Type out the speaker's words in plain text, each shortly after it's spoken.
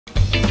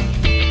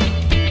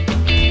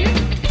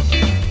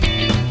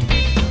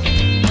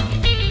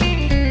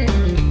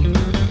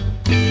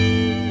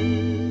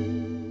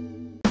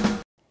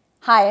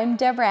Hi, I'm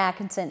Deborah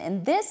Atkinson,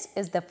 and this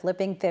is the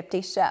Flipping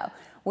 50 Show,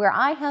 where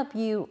I help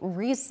you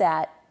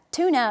reset,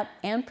 tune up,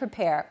 and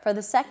prepare for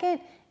the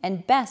second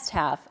and best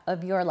half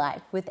of your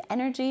life with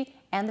energy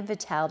and the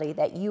vitality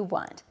that you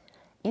want.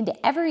 In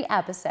every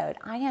episode,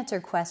 I answer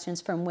questions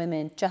from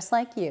women just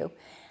like you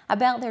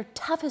about their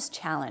toughest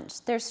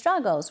challenge, their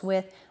struggles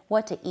with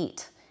what to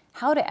eat,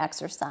 how to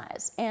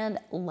exercise, and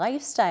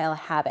lifestyle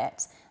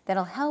habits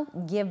that'll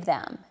help give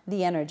them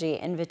the energy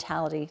and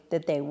vitality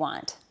that they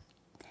want.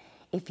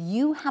 If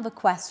you have a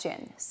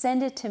question,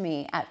 send it to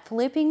me at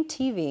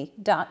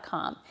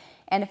flippingtv.com.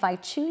 And if I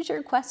choose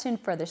your question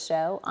for the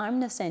show, I'm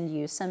going to send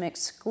you some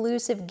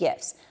exclusive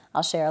gifts.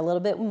 I'll share a little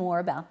bit more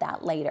about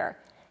that later.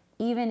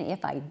 Even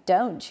if I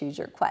don't choose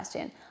your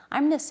question,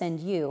 I'm going to send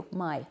you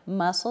my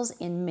Muscles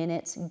in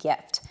Minutes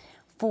gift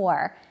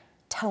for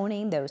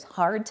toning those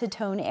hard to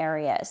tone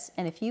areas.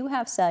 And if you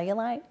have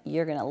cellulite,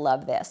 you're going to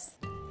love this.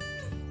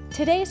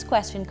 Today's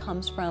question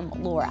comes from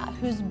Laura,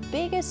 whose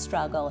biggest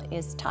struggle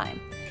is time.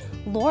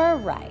 Laura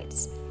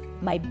writes,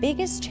 "My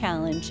biggest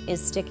challenge is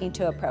sticking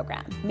to a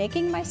program,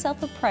 making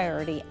myself a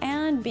priority,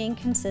 and being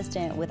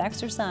consistent with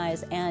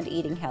exercise and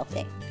eating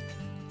healthy."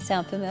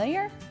 Sound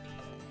familiar?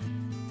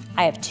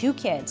 I have two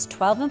kids,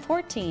 12 and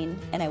 14,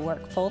 and I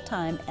work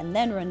full-time and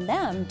then run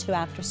them to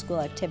after-school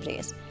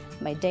activities.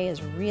 My day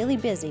is really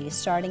busy,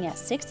 starting at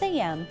 6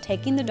 a.m.,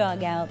 taking the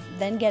dog out,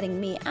 then getting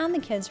me and the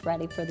kids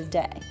ready for the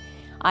day.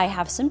 I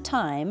have some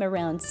time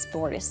around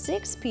 4 to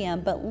 6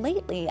 p.m., but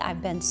lately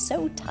I've been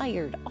so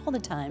tired all the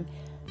time,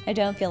 I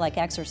don't feel like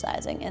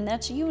exercising, and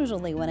that's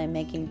usually when I'm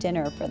making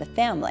dinner for the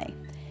family.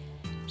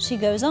 She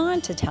goes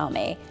on to tell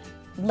me,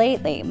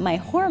 lately my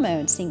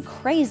hormones seem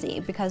crazy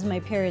because my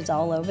period's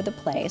all over the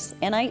place,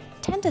 and I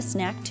tend to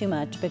snack too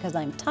much because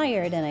I'm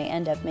tired and I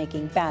end up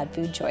making bad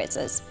food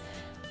choices.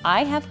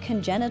 I have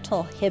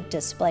congenital hip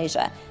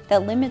dysplasia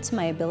that limits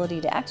my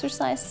ability to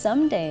exercise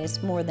some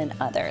days more than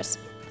others.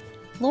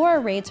 Laura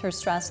rates her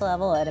stress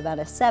level at about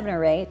a 7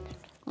 or 8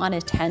 on a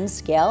 10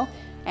 scale,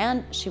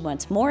 and she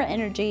wants more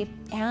energy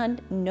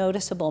and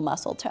noticeable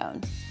muscle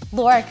tone.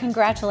 Laura,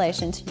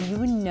 congratulations,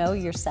 you know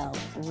yourself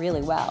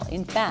really well.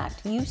 In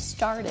fact, you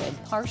started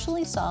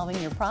partially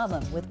solving your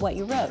problem with what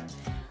you wrote.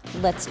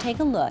 Let's take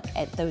a look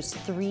at those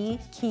 3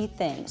 key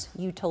things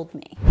you told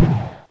me.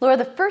 Laura,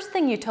 the first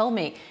thing you told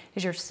me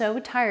is you're so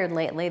tired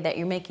lately that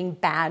you're making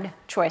bad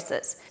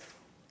choices.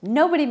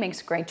 Nobody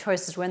makes great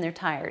choices when they're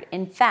tired.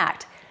 In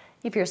fact,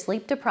 if you're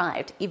sleep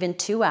deprived, even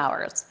 2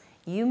 hours,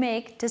 you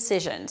make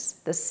decisions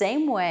the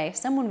same way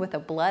someone with a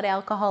blood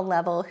alcohol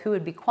level who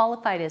would be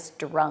qualified as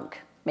drunk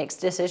makes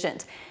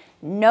decisions.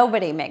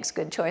 Nobody makes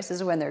good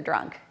choices when they're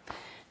drunk.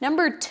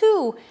 Number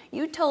 2,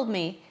 you told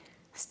me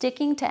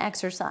sticking to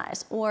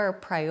exercise or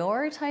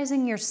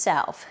prioritizing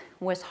yourself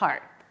was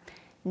hard.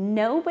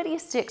 Nobody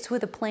sticks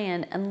with a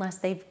plan unless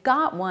they've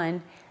got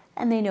one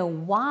and they know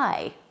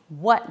why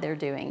what they're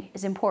doing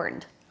is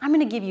important. I'm going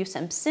to give you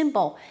some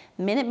simple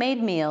Minute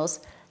Maid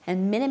meals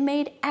and Minute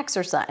Maid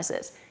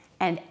exercises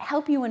and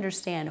help you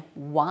understand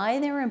why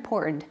they're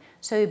important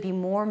so you'll be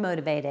more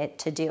motivated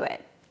to do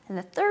it. And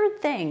the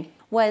third thing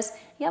was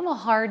you have a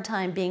hard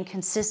time being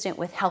consistent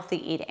with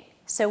healthy eating.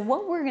 So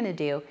what we're going to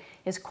do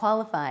is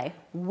qualify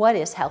what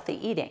is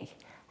healthy eating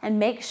and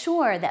make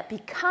sure that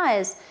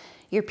because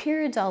your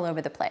period's all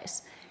over the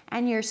place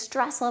and your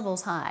stress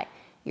level's high,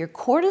 your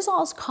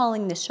cortisol's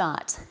calling the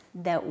shots,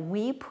 that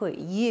we put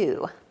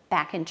you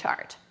back in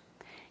charge.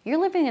 You're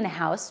living in a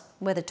house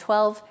with a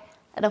 12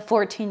 and a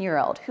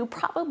 14-year-old who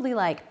probably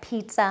like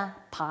pizza,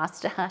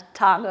 pasta,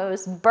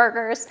 tacos,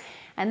 burgers,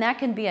 and that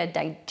can be a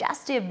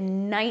digestive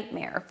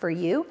nightmare for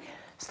you.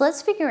 So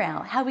let's figure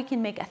out how we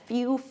can make a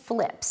few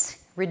flips,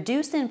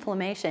 reduce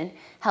inflammation,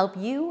 help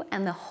you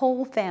and the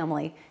whole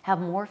family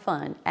have more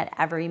fun at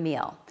every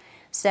meal.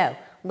 So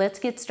let's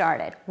get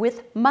started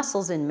with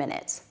Muscles in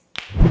Minutes.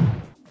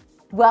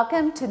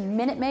 Welcome to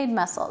Minute Maid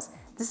Muscles.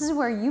 This is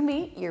where you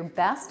meet your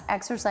best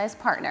exercise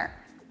partner,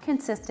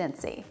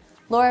 consistency.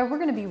 Laura, we're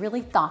going to be really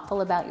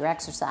thoughtful about your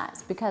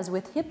exercise because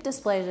with hip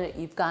dysplasia,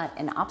 you've got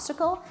an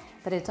obstacle,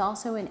 but it's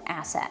also an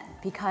asset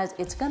because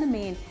it's going to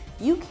mean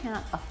you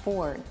can't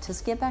afford to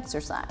skip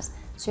exercise.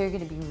 So you're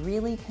going to be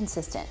really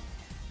consistent.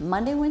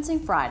 Monday, Wednesday,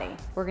 Friday,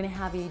 we're going to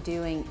have you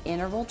doing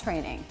interval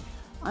training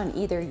on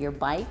either your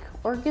bike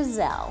or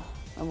Gazelle,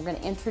 and we're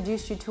going to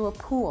introduce you to a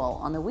pool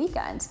on the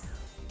weekends.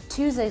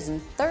 Tuesdays and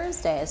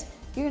Thursdays,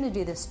 you're going to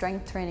do the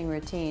strength training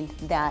routine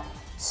that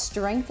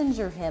strengthens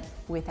your hip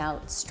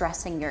without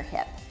stressing your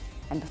hip.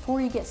 And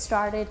before you get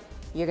started,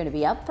 you're going to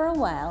be up for a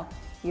while,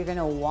 you're going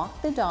to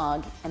walk the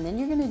dog, and then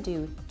you're going to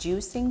do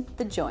juicing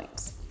the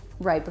joints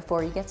right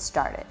before you get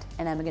started.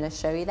 And I'm going to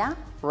show you that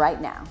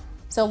right now.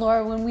 So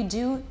Laura, when we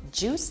do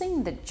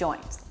juicing the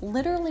joints,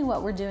 literally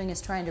what we're doing is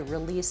trying to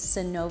release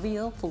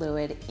synovial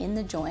fluid in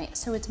the joint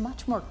so it's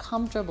much more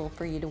comfortable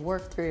for you to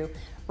work through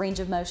range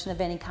of motion of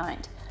any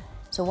kind.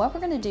 So what we're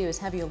going to do is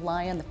have you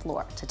lie on the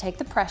floor to take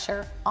the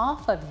pressure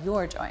off of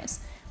your joints.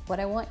 What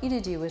I want you to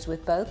do is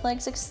with both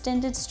legs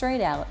extended straight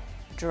out,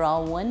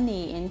 draw one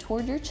knee in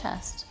toward your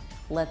chest,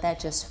 let that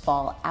just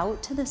fall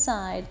out to the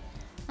side,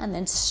 and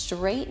then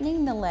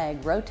straightening the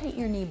leg, rotate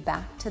your knee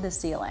back to the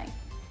ceiling.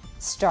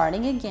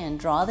 Starting again,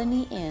 draw the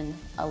knee in,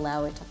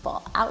 allow it to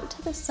fall out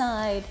to the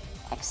side,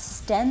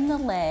 extend the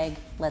leg,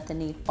 let the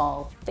knee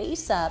fall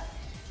face up,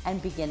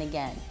 and begin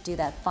again. Do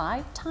that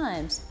 5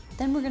 times,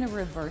 then we're gonna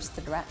reverse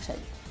the direction.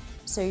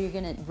 So you're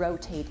gonna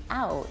rotate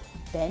out,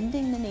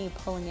 bending the knee,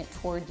 pulling it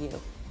toward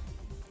you.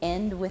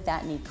 End with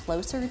that knee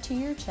closer to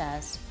your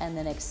chest, and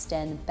then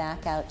extend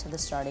back out to the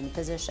starting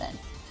position.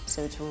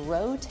 So it's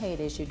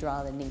rotate as you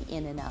draw the knee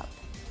in and up.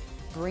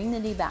 Bring the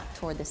knee back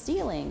toward the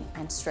ceiling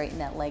and straighten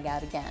that leg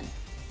out again.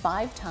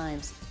 5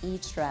 times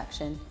each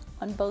direction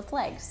on both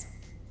legs.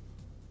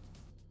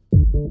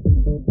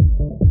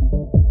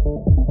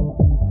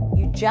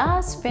 You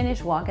just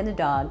finished walking the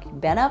dog,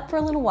 you've been up for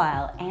a little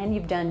while, and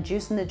you've done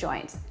juicing the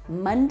joints.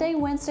 Monday,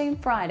 Wednesday, and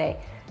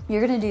Friday,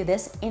 you're gonna do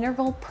this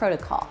interval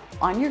protocol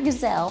on your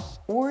Gazelle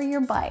or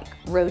your bike,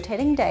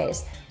 rotating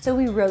days, so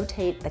we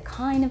rotate the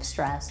kind of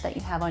stress that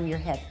you have on your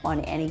hip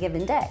on any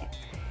given day.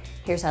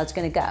 Here's how it's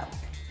gonna go.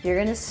 You're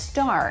gonna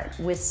start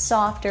with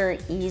softer,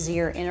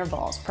 easier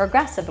intervals.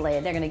 Progressively,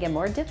 they're gonna get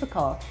more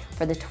difficult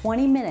for the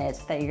 20 minutes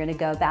that you're gonna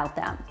go about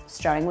them,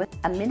 starting with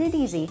a minute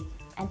easy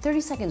and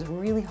 30 seconds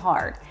really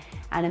hard,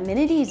 and a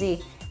minute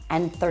easy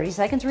and 30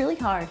 seconds really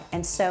hard,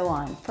 and so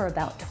on for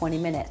about 20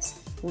 minutes.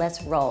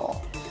 Let's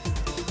roll.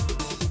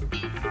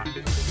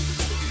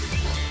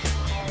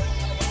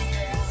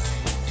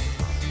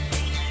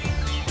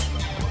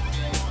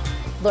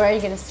 Laura,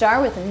 you're gonna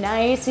start with a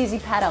nice, easy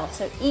pedal.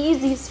 So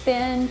easy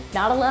spin,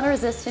 not a lot of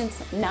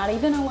resistance, not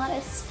even a lot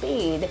of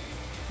speed,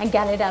 and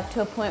get it up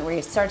to a point where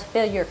you start to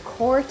feel your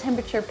core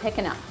temperature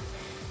picking up.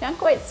 Not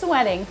quite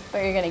sweating,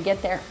 but you're gonna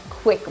get there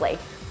quickly.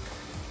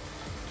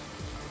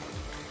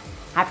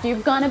 After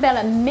you've gone about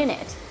a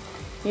minute,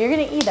 you're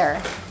gonna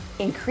either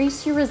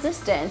increase your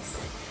resistance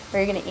or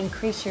you're gonna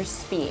increase your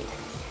speed.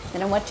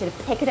 Then I want you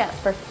to pick it up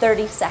for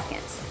 30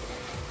 seconds.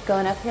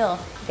 Going uphill,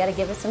 you gotta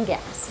give it some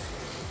gas.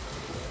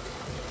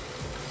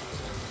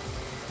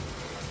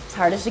 As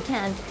hard as you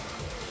can.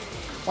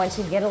 I want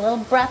you to get a little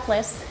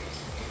breathless.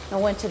 I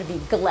want you to be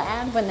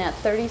glad when that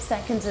 30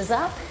 seconds is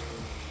up.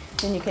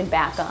 Then you can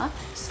back off,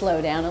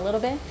 slow down a little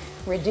bit,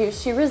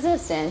 reduce your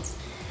resistance,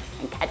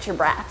 and catch your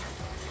breath.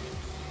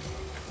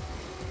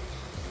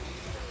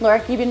 Laura,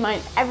 keep in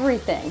mind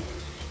everything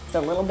is a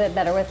little bit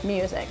better with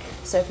music.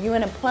 So if you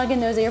want to plug in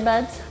those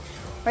earbuds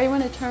or you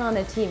want to turn on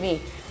the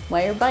TV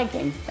while you're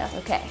biking, that's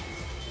okay.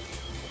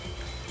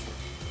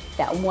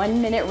 That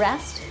 1 minute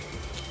rest,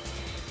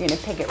 you're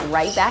gonna pick it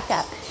right back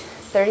up,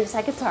 30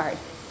 seconds hard,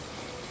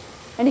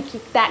 and you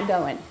keep that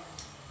going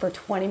for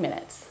 20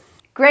 minutes.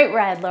 Great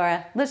ride,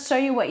 Laura. Let's show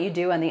you what you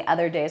do on the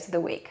other days of the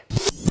week.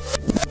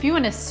 If you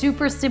want a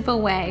super simple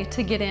way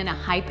to get in a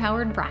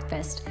high-powered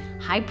breakfast,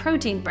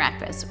 high-protein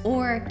breakfast,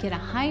 or get a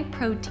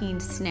high-protein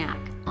snack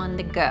on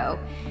the go,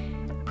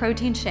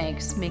 protein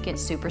shakes make it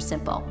super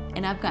simple.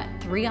 And I've got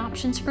 3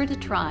 options for you to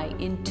try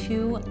in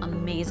 2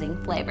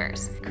 amazing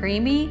flavors,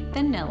 creamy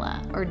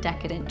vanilla or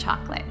decadent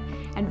chocolate.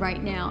 And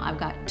right now I've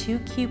got 2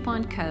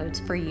 coupon codes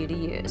for you to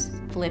use.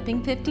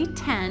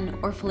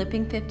 Flipping5010 or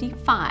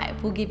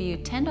Flipping55 will give you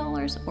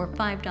 $10 or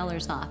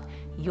 $5 off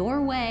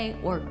Your Way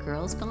or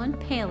Girls Gone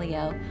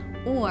Paleo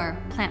or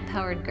Plant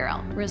Powered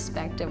Girl,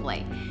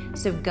 respectively.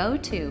 So go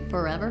to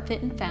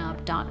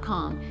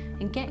foreverfitandfab.com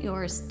and get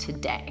yours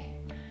today.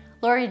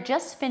 Laura, you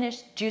just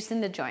finished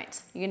juicing the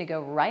joints. You're gonna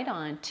go right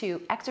on to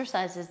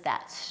exercises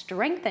that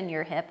strengthen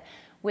your hip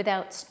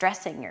without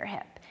stressing your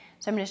hip.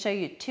 So I'm gonna show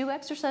you 2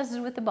 exercises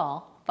with the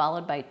ball,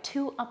 followed by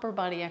 2 upper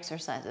body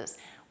exercises.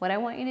 What I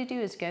want you to do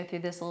is go through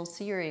this little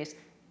series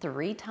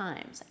 3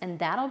 times, and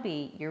that'll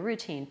be your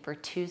routine for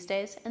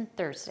Tuesdays and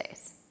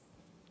Thursdays.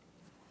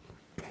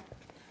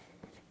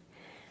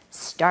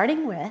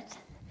 Starting with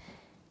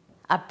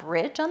a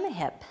bridge on the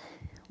hip,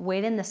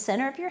 weight in the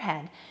center of your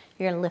head,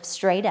 you're gonna lift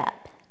straight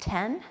up.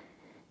 10,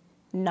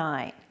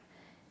 9,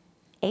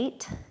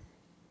 8,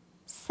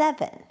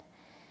 7,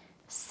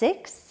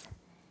 6,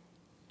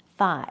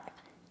 5,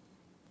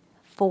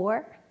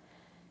 4,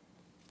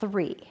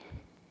 3,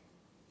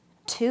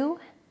 2,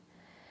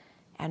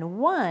 and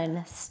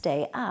 1.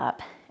 Stay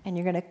up, and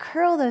you're gonna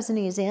curl those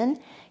knees in,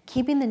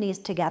 keeping the knees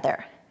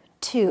together.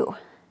 2,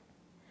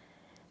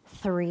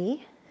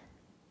 3,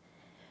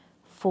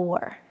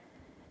 4,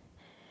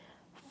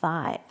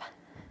 5,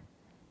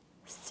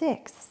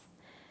 6,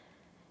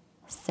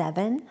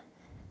 7,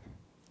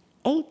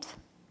 8,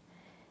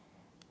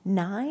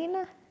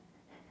 9,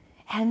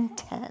 and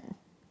 10.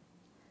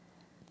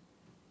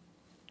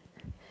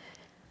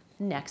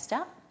 Next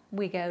up,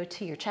 we go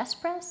to your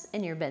chest press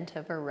and your bent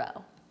over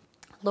row.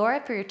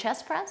 Laura, for your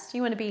chest press,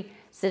 you want to be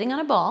sitting on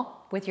a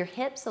ball with your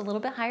hips a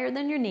little bit higher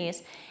than your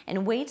knees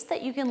and weights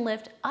that you can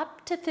lift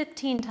up to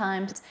 15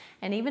 times.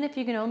 And even if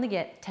you can only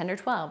get 10 or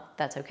 12,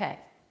 that's okay.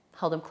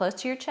 Hold them close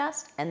to your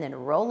chest and then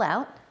roll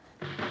out.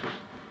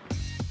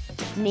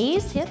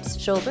 Knees, hips,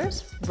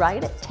 shoulders,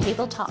 right at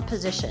tabletop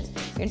position.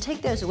 You're gonna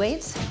take those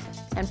weights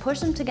and push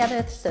them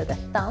together so the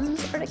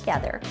thumbs are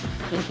together,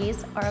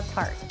 pinkies are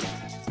apart.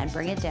 and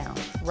bring it down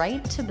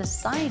right to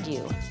beside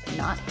you,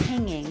 not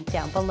hanging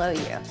down below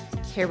you.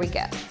 Here we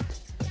go.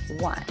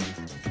 1,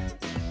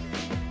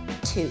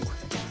 2,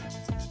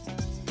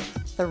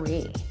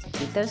 3.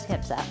 Keep those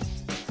hips up.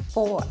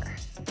 4,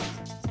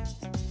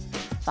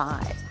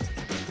 5,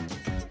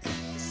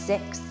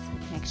 6.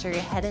 Make sure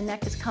your head and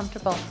neck is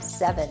comfortable.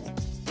 7,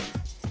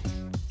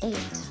 8,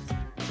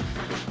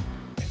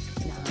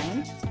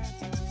 9,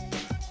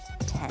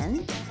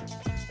 10,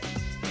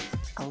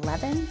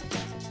 11,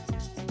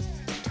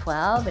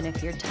 12, and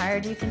if you're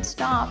tired, you can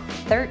stop.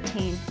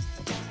 13,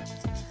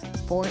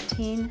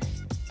 14,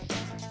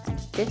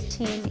 and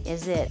 15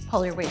 is it.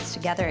 Pull your weights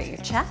together at your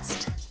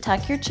chest,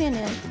 tuck your chin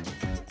in,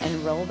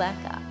 and roll back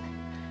up.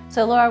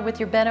 So Laura, with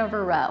your bent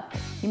over row,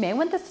 you may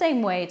want the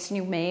same weights and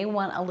you may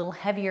want a little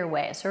heavier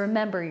weight. So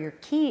remember, your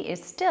key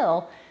is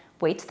still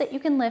weights that you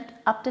can lift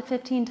up to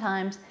 15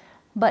 times,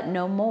 but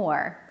no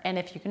more. And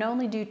if you can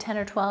only do 10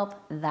 or 12,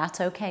 that's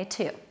okay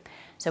too.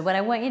 So what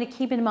I want you to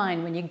keep in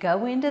mind when you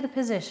go into the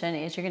position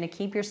is you're gonna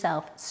keep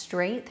yourself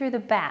straight through the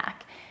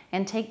back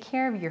and take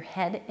care of your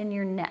head and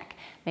your neck.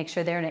 Make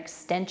sure they're an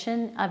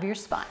extension of your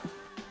spine.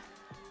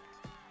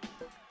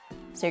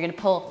 So you're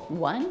gonna pull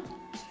 1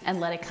 and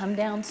let it come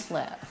down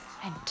slow,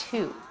 and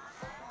 2,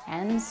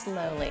 and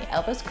slowly,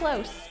 elbows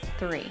close,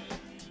 3,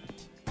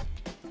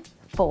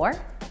 4,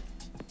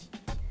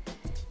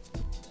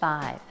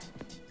 5,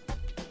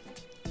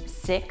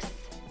 6,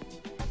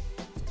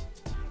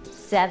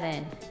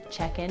 7,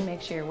 check in,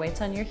 make sure your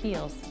weight's on your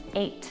heels,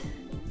 8,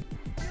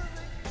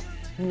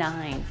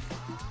 9,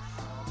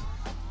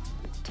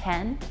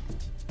 10,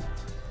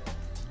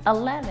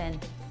 11,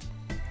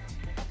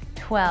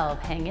 12,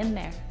 hang in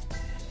there,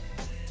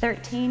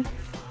 13,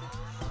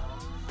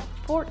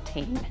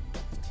 14,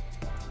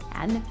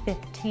 and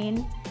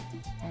 15,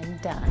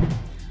 and done.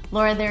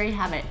 Laura, there you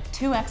have it.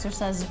 2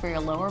 exercises for your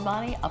lower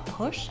body, a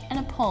push and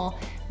a pull.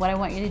 What I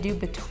want you to do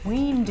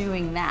between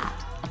doing that,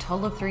 a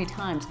total of 3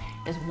 times,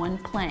 is 1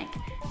 plank.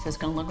 So it's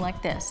gonna look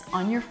like this.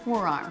 On your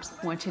forearms,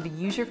 I want you to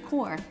use your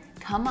core,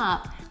 come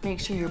up, make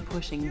sure you're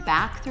pushing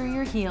back through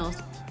your heels,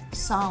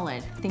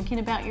 solid, thinking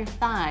about your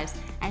thighs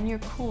and your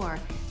core.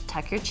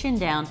 Tuck your chin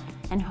down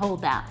and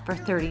hold that for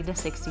 30 to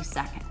 60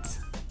 seconds.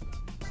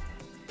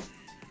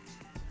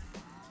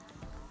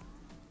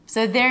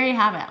 So there you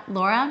have it,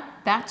 Laura,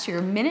 that's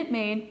your Minute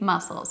Maid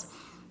muscles.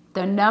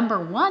 The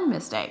 #1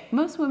 mistake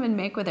most women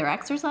make with their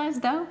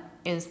exercise though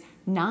is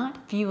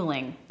not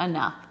fueling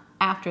enough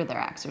after their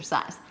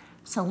exercise.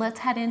 So let's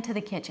head into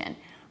the kitchen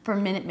for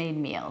Minute Maid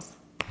meals.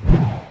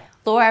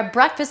 Laura,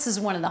 breakfast is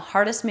one of the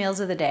hardest meals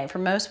of the day for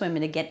most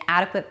women to get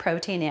adequate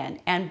protein in,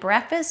 and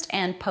breakfast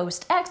and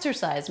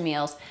post-exercise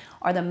meals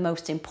are the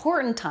most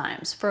important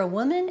times for a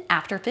woman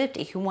after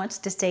 50 who wants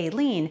to stay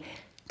lean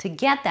to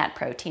get that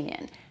protein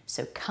in.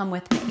 So come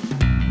with me.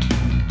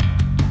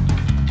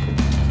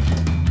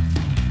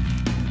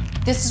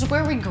 This is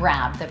where we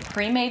grab the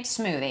pre-made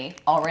smoothie,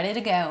 all ready to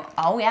go.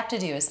 All we have to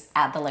do is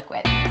add the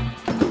liquid.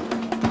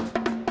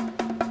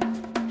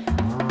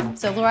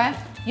 So Laura,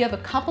 you have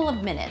a couple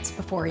of minutes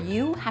before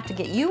you have to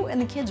get you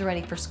and the kids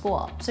ready for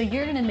school. So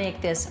you're gonna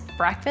make this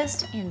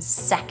breakfast in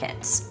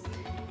seconds.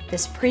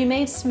 This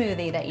pre-made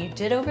smoothie that you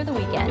did over the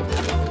weekend.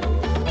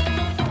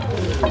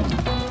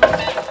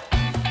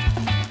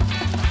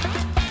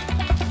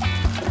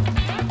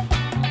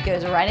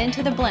 Goes right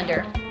into the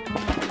blender.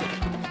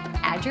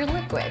 Add your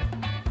liquid.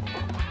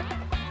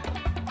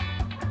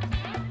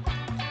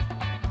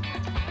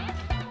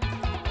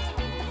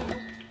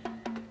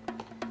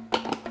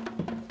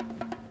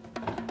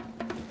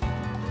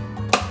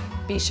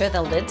 Be sure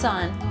the lid's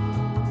on.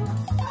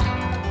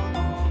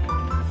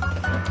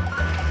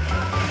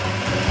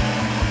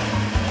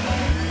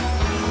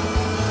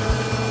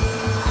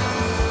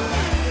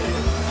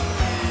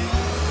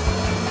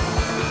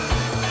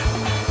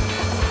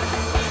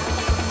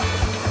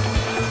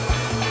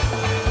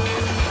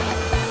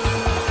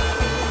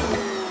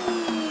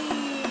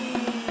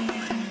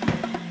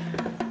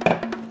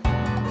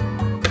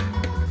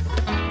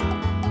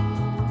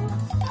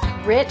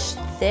 Rich,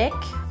 thick,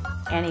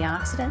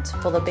 antioxidants,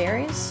 full of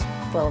berries,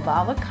 full of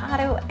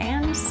avocado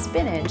and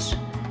spinach.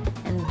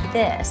 And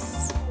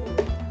this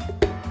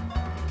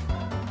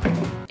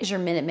is your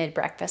Minute Maid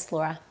breakfast,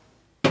 Laura.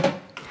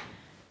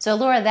 So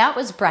Laura, that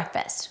was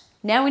breakfast.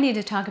 Now we need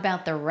to talk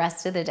about the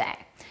rest of the day.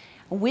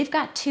 We've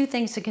got 2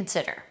 things to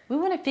consider. We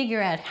want to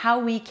figure out how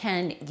we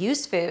can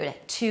use food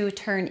to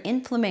turn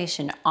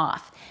inflammation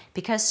off,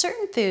 because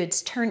certain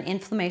foods turn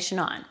inflammation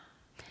on.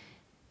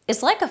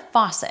 It's like a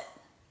faucet.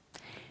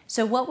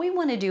 So what we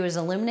want to do is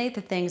eliminate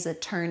the things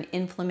that turn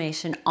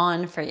inflammation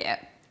on for you.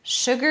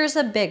 Sugar's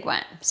a big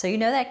one. So you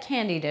know that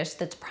candy dish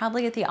that's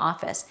probably at the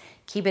office.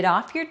 Keep it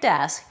off your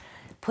desk,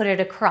 put it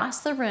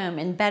across the room,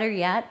 and better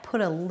yet,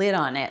 put a lid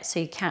on it so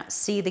you can't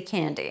see the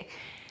candy.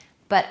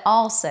 But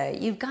also,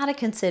 you've got to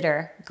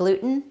consider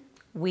gluten,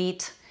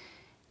 wheat,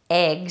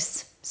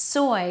 eggs,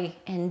 soy,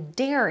 and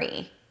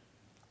dairy.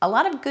 A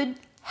lot of good,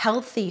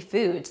 healthy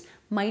foods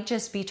might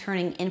just be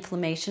turning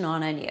inflammation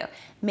on you,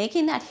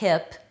 making that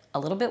hip a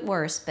little bit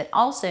worse, but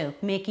also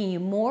making you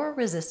more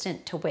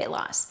resistant to weight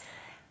loss.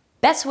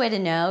 Best way to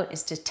know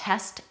is to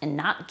test and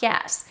not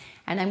guess.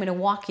 And I'm going to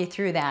walk you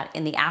through that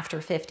in the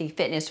After 50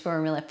 Fitness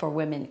Formula for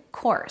Women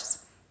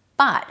course.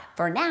 But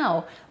for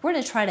now, we're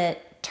going to try to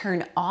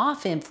turn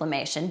off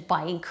inflammation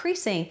by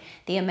increasing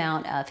the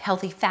amount of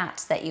healthy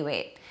fats that you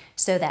eat.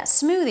 So that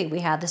smoothie we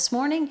had this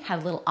morning had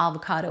a little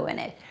avocado in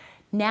it.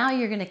 Now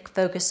you're going to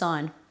focus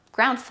on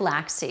ground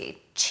flaxseed,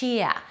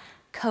 chia,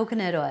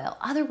 coconut oil,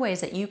 other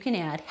ways that you can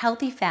add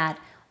healthy fat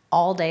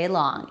all day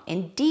long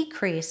and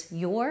decrease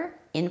your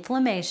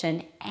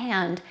inflammation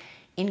and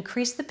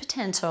increase the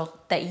potential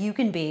that you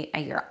can be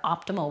at your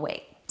optimal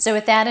weight. So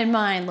with that in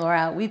mind,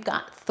 Laura, we've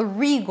got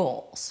 3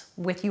 goals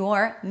with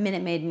your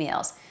Minute Maid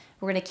meals.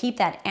 We're going to keep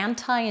that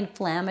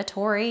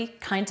anti-inflammatory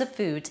kinds of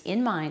foods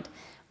in mind.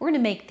 We're going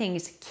to make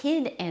things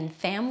kid and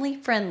family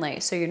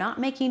friendly, so you're not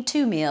making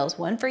 2 meals,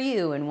 one for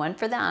you and one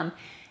for them.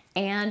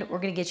 And we're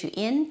going to get you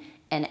in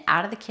and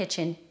out of the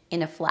kitchen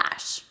in a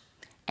flash.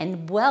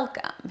 And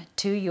welcome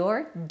to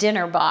your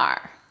dinner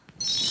bar.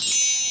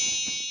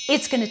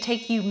 It's going to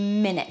take you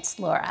minutes,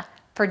 Laura,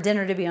 for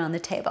dinner to be on the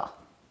table.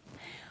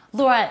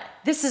 Laura,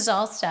 this is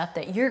all stuff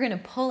that you're going to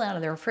pull out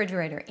of the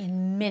refrigerator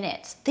in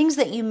minutes. Things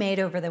that you made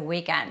over the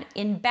weekend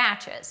in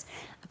batches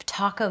of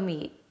taco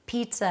meat,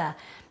 pizza,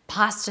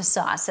 pasta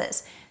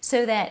sauces,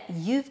 so that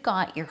you've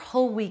got your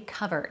whole week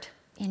covered.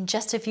 In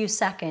just a few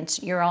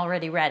seconds, you're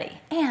already ready.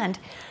 And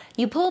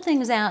you pull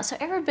things out so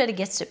everybody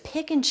gets to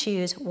pick and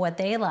choose what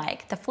they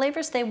like, the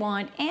flavors they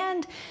want,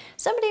 and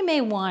somebody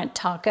may want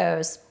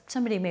tacos,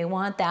 somebody may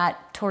want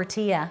that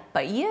tortilla,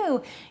 but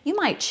you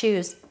might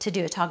choose to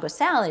do a taco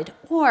salad,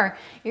 or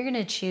you're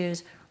gonna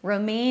choose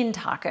romaine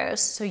tacos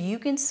so you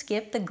can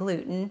skip the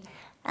gluten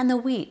and the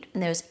wheat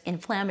and those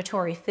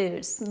inflammatory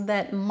foods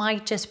that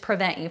might just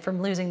prevent you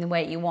from losing the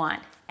weight you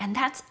want. And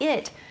that's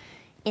it.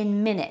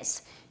 In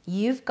minutes,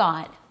 you've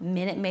got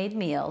Minute Maid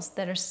meals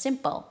that are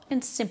simple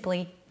and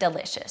simply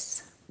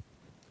delicious.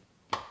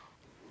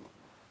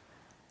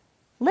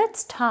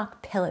 Let's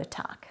talk pillow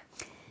talk.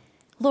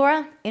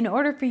 Laura, in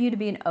order for you to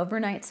be an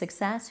overnight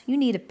success, you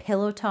need a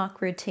pillow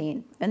talk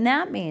routine. And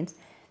that means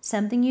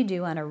something you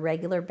do on a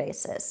regular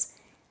basis.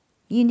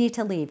 You need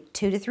to leave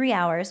 2 to 3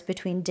 hours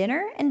between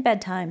dinner and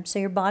bedtime so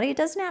your body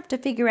doesn't have to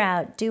figure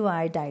out, do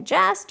I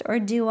digest or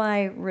do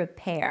I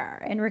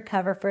repair and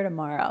recover for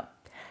tomorrow?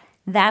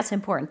 That's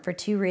important for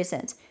 2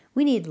 reasons.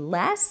 We need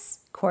less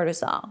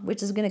cortisol,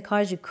 which is going to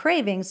cause you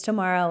cravings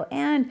tomorrow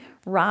and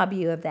rob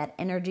you of that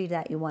energy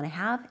that you want to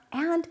have.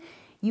 And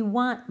you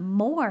want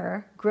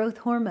more growth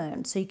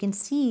hormone so you can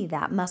see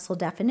that muscle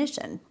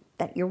definition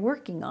that you're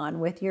working on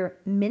with your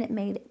Minute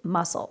Maid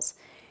muscles.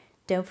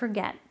 Don't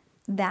forget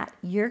that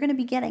you're going to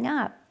be getting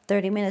up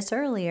 30 minutes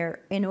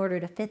earlier in order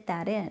to fit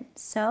that in.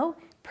 So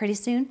pretty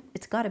soon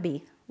it's got to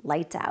be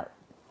lights out.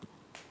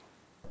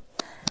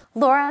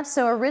 Laura,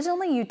 so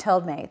originally you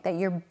told me that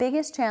your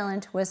biggest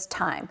challenge was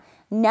time.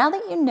 Now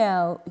that you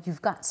know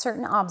you've got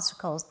certain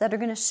obstacles that are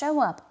going to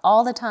show up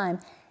all the time,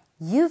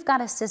 you've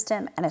got a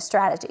system and a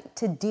strategy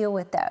to deal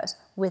with those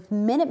with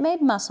Minute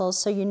Maid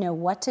muscles so you know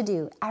what to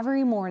do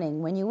every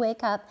morning when you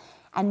wake up,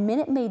 and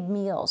Minute Maid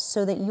meals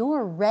so that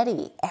you're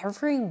ready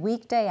every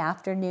weekday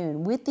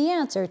afternoon with the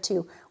answer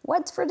to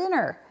what's for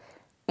dinner.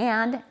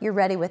 And you're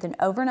ready with an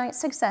overnight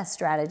success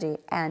strategy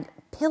and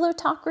pillow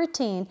talk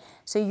routine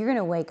so you're going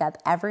to wake up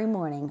every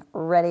morning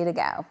ready to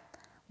go.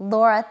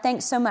 Laura,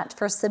 thanks so much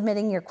for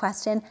submitting your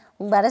question.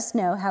 Let us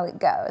know how it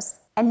goes.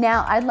 And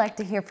now I'd like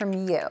to hear from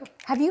you.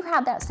 Have you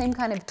had that same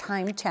kind of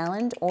time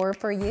challenge, or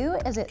for you,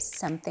 is it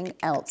something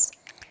else?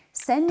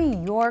 Send me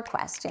your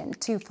question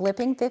to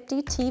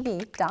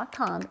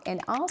flipping50tv.com and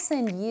I'll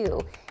send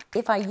you,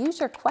 if I use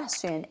your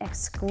question,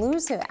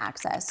 exclusive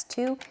access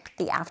to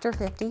the After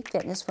 50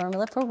 Fitness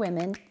Formula for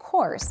Women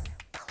course,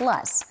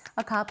 plus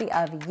a copy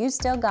of You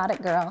Still Got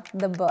It Girl,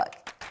 the book.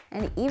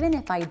 And even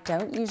if I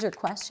don't use your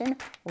question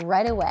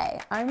right away,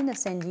 I'm going to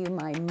send you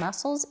my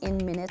Muscles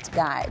in Minutes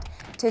guide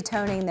to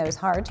toning those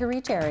hard to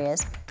reach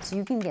areas so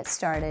you can get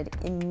started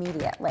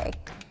immediately.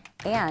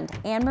 And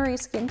Anne-Marie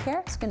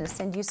Skincare is going to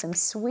send you some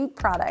sweet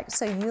products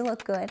so you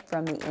look good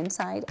from the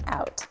inside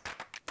out.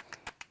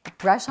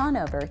 Rush on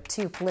over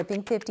to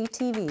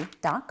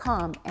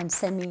flipping50tv.com and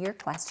send me your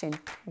question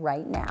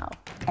right now.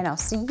 And I'll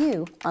see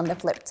you on the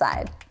flip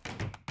side.